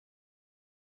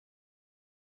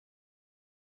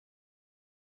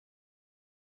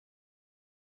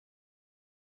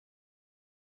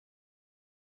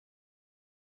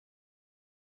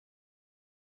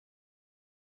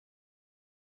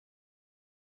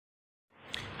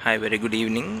Hi, very good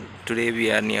evening. Today we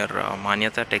are near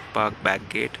Manyata Tech Park back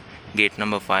gate, gate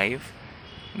number 5,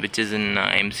 which is in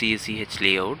MCECH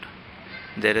layout.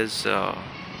 There is a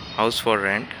house for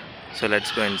rent, so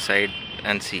let's go inside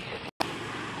and see.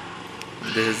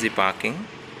 This is the parking.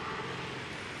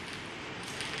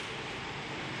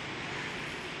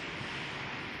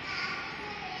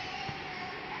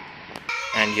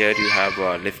 And here you have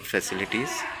lift facilities.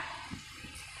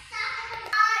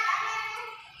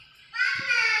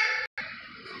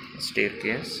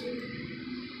 Staircase.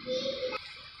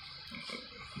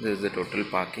 This is the total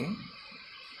parking.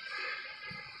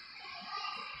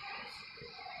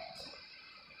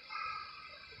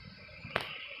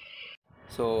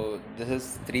 So this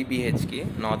is 3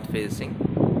 BHK north facing.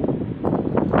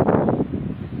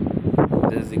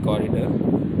 This is the corridor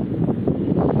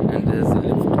and this is the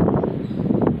lift.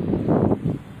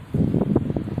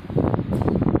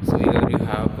 So here you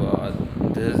have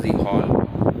this is the hall.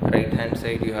 Right hand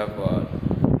side you have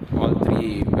all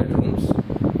 3 bedrooms,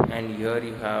 and here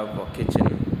you have a kitchen,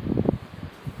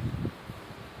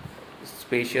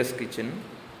 spacious kitchen.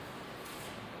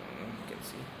 You can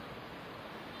see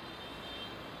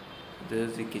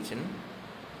this is the kitchen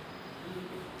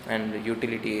and the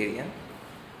utility area.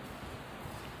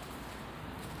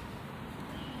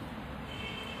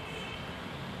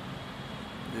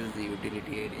 This is the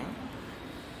utility area.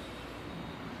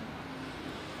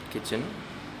 Kitchen.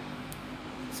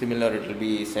 Similar, it will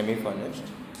be semi-furnished.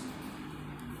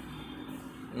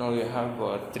 Now you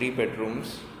have 3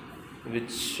 bedrooms,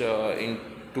 which in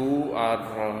 2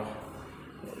 are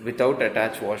without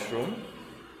attached washroom.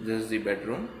 This is the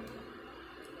bedroom,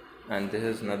 and this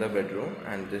is another bedroom,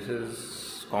 and this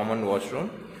is common washroom,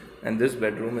 and this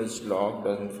bedroom is locked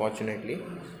unfortunately.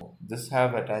 This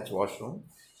have attached washroom.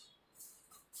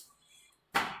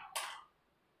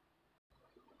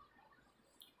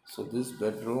 So this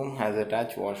bedroom has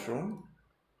attached washroom.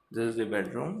 This is the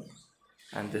bedroom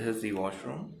and this is the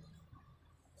washroom.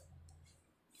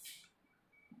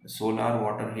 Solar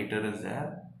water heater is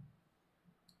there.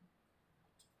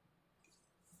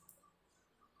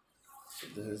 So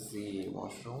this is the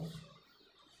washroom.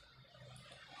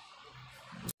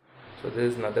 So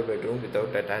this is another bedroom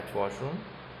without attached washroom.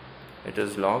 It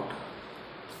is locked.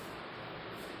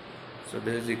 So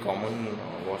this is the common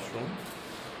washroom.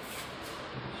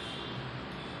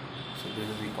 So this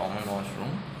is the common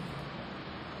washroom.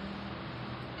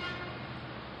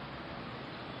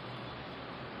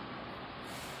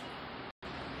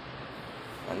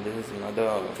 And this is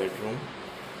another bedroom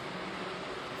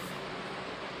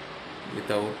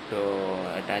without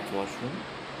attached washroom.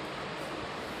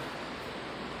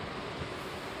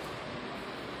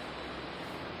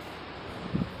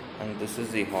 And this is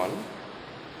the hall.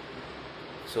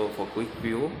 So for quick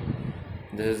view,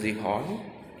 this is the hall.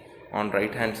 On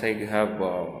right hand side you have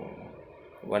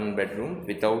one bedroom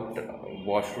without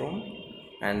washroom,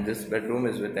 and this bedroom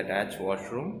is with attached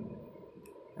washroom,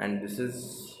 and this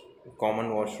is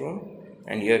common washroom,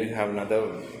 and here you have another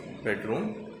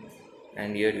bedroom,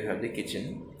 and here you have the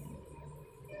kitchen.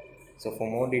 So for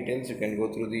more details you can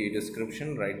go through the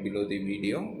description right below the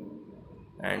video,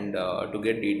 and to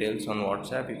get details on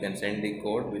WhatsApp you can send the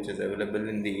code which is available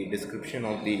in the description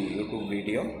of the YouTube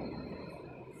video.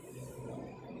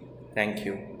 Thank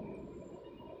you.